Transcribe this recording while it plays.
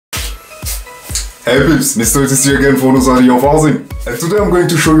Hey peeps, Mr. TC again for another idea of housing. And today I'm going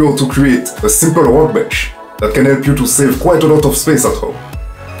to show you how to create a simple workbench that can help you to save quite a lot of space at home.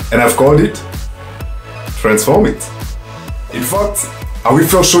 And I've called it Transform It. In fact, I will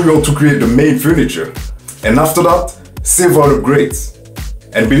first show you how to create the main furniture, and after that, save all upgrades.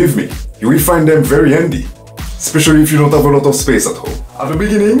 And believe me, you will find them very handy, especially if you don't have a lot of space at home. At the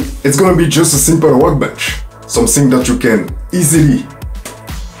beginning, it's gonna be just a simple workbench, something that you can easily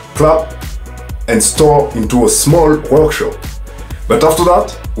clap and store into a small workshop. But after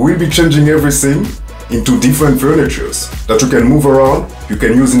that, we'll be changing everything into different furnitures that you can move around, you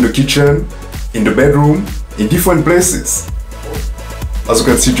can use in the kitchen, in the bedroom, in different places. As you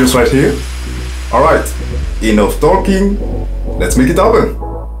can see just right here. Alright, enough talking, let's make it happen.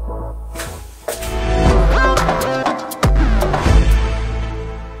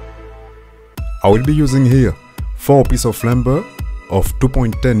 I will be using here 4 pieces of lumber of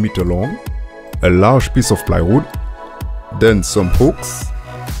 2.10 meter long, a large piece of plywood, then some hooks,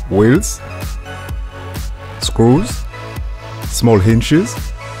 wheels, screws, small hinges,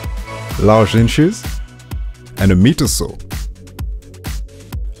 large hinges, and a meter saw.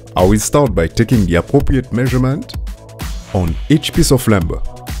 I will start by taking the appropriate measurement on each piece of lumber.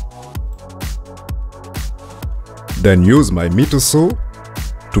 Then use my meter saw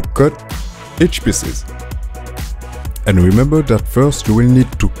to cut each pieces. And remember that first you will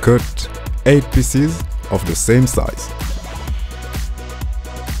need to cut 8 pieces of the same size.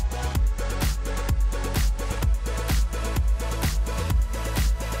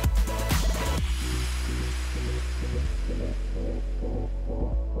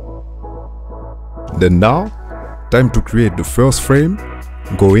 Then now, time to create the first frame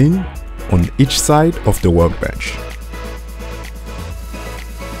going on each side of the workbench.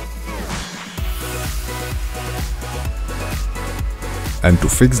 And to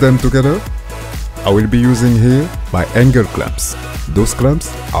fix them together, I will be using here my angle clamps. Those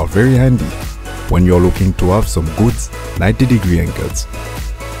clamps are very handy when you're looking to have some good 90-degree angles.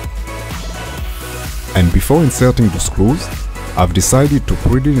 And before inserting the screws, I've decided to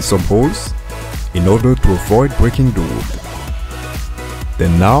put in some holes in order to avoid breaking the wood.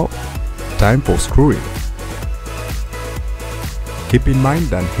 Then now, time for screwing. Keep in mind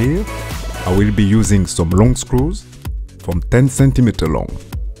that here, I will be using some long screws from 10 cm long.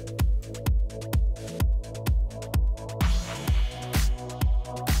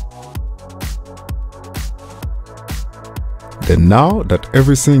 Then now that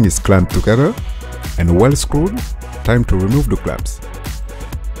everything is clamped together and well screwed, time to remove the clamps.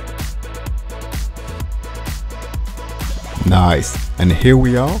 Nice, and here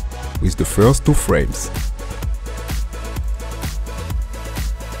we are with the first 2 frames.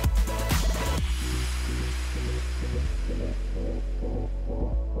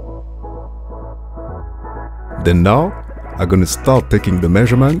 Then now, I'm gonna start taking the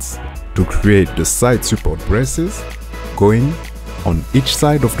measurements to create the side support braces going on each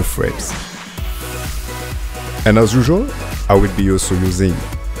side of the frames. And as usual, I will be also using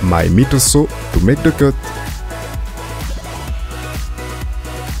my meter saw to make the cut.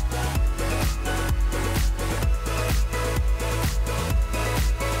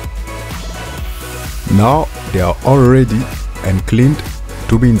 Now they are all ready and cleaned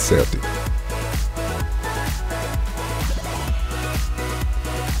to be inserted.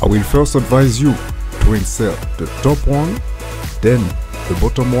 I will first advise you to insert the top one, then the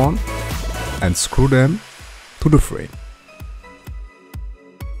bottom one, and screw them to the frame.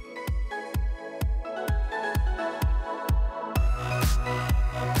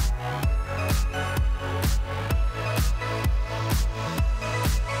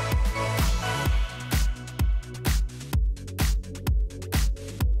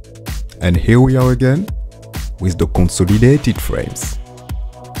 And here we are again with the consolidated frames.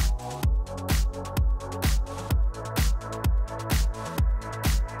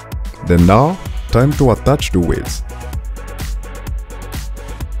 Then now, time to attach the wheels.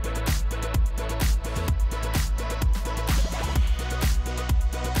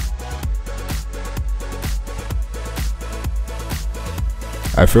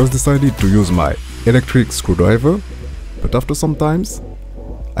 I first decided to use my electric screwdriver, but after some times,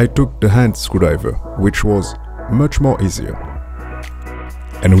 I took the hand screwdriver, which was much more easier.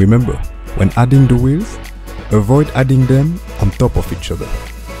 And remember, when adding the wheels, avoid adding them on top of each other,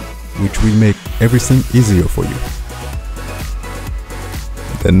 which will make everything easier for you.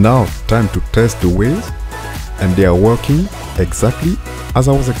 Then now, time to test the wheels, and they are working exactly as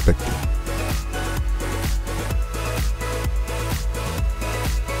I was expecting.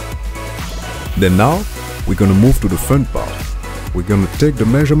 Then now, we're gonna move to the fun part. we're going to take the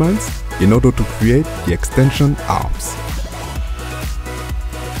measurements in order to create the extension arms.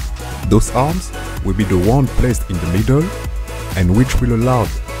 Those arms will be the one placed in the middle and which will allow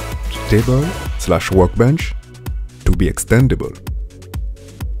the table/workbench to be extendable.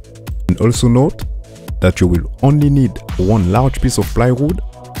 And also note that you will only need one large piece of plywood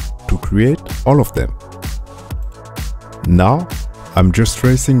to create all of them. Now I'm just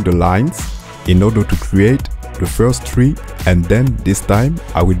tracing the lines in order to create the first 3, and then this time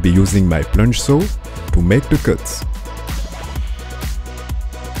I will be using my plunge saw to make the cuts.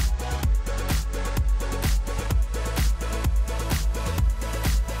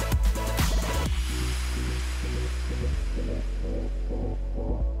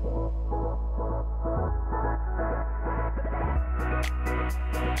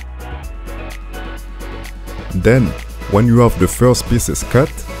 Then, when you have the first pieces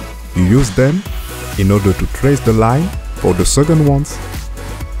cut, you use them in order to trace the line for the second ones.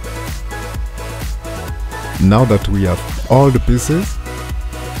 Now that we have all the pieces,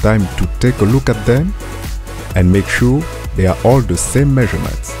 time to take a look at them and make sure they are all the same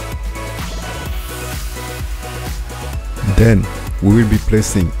measurements. Then, we will be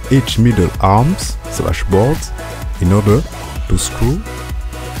placing each middle arms/boards in order to screw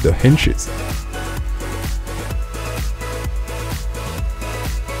the hinges.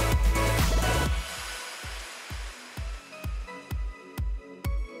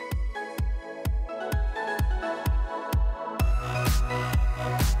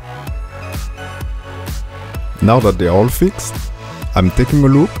 Now that they are all fixed, I'm taking a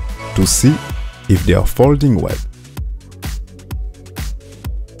look to see if they are folding well.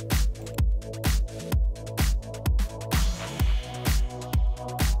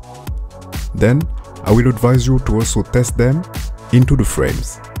 Then I will advise you to also test them into the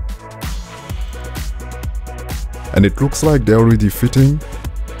frames. And it looks like they're already fitting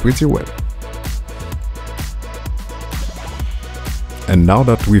pretty well. And now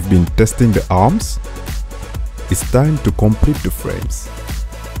that we've been testing the arms, it's time to complete the frames.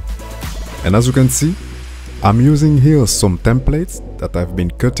 And as you can see, I'm using here some templates that I've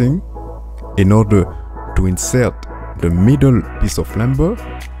been cutting in order to insert the middle piece of lumber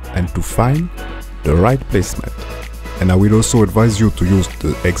and to find the right placement. And I will also advise you to use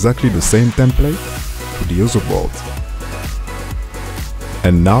exactly the same template to the other boards.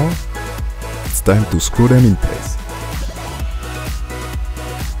 And now it's time to screw them in place.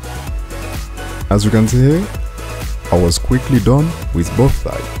 As you can see here, I was quickly done with both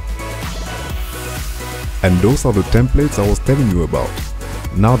sides. And those are the templates I was telling you about.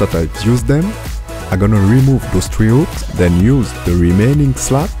 Now that I've used them, I'm gonna remove those 3 hooks, then use the remaining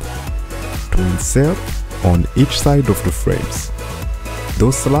slat to insert on each side of the frames.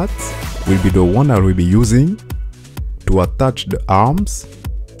 Those slats will be the one I will be using to attach the arms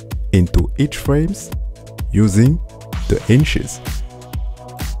into each frames using the hinges.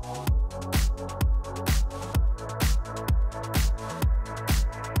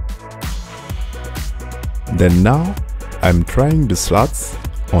 Then now I'm trying the slats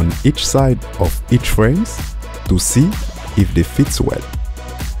on each side of each frames to see if they fit well.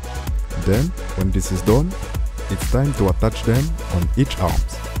 Then when this is done, it's time to attach them on each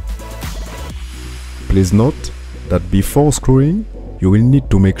arms. Please note that before screwing, you will need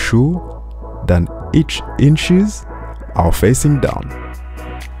to make sure that each hinges are facing down.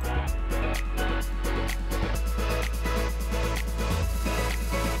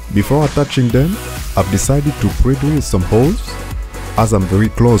 Before attaching them, I've decided to pre-drill some holes. As I'm very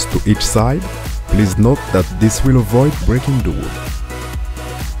close to each side, please note that this will avoid breaking the wood.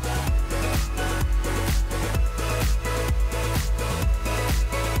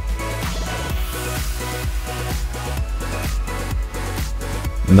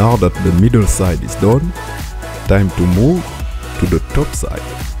 Now that the middle side is done, time to move to the top side.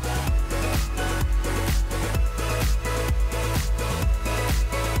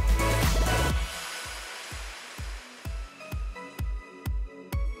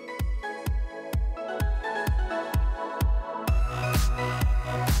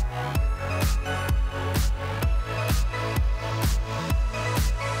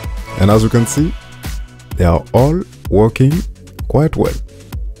 And as you can see, they are all working quite well.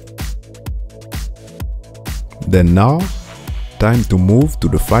 Then now, time to move to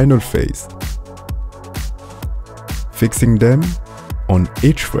the final phase, fixing them on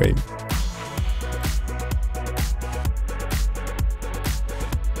each frame.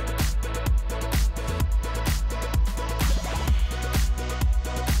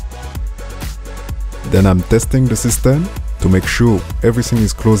 Then I'm testing the system to make sure everything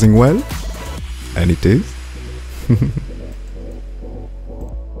is closing well, and it is.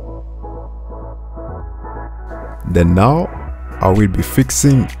 Then now I will be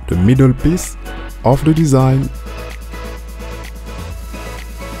fixing the middle piece of the design.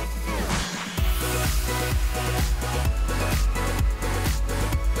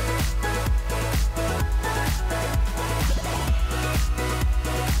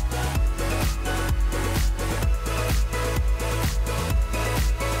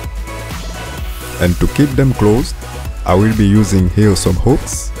 And to keep them closed, I will be using here some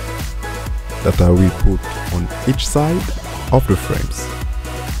hooks that I will put on each side of the frames.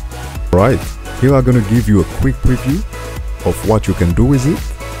 Alright, here I'm gonna give you a quick preview of what you can do with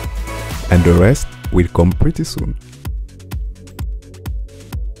it, and the rest will come pretty soon.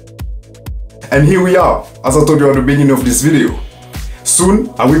 And here we are, as I told you at the beginning of this video.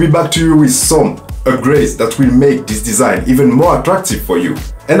 Soon, I will be back to you with some upgrades that will make this design even more attractive for you.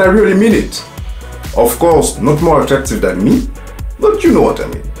 And I really mean it. Of course, not more attractive than me, but you know what I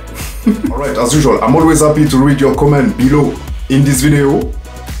mean. Alright, as usual, I'm always happy to read your comment below in this video.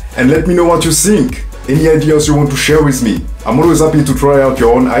 And let me know what you think. Any ideas you want to share with me. I'm always happy to try out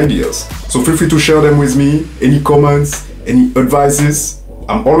your own ideas. So feel free to share them with me. Any comments, any advices,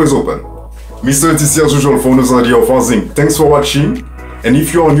 I'm always open. Mr. TC as usual for another idea of housing. Thanks for watching. And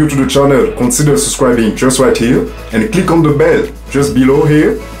if you are new to the channel, consider subscribing just right here. And click on the bell just below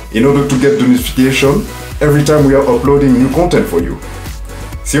here in order to get the notification every time we are uploading new content for you.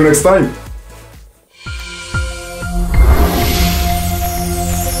 See you next time!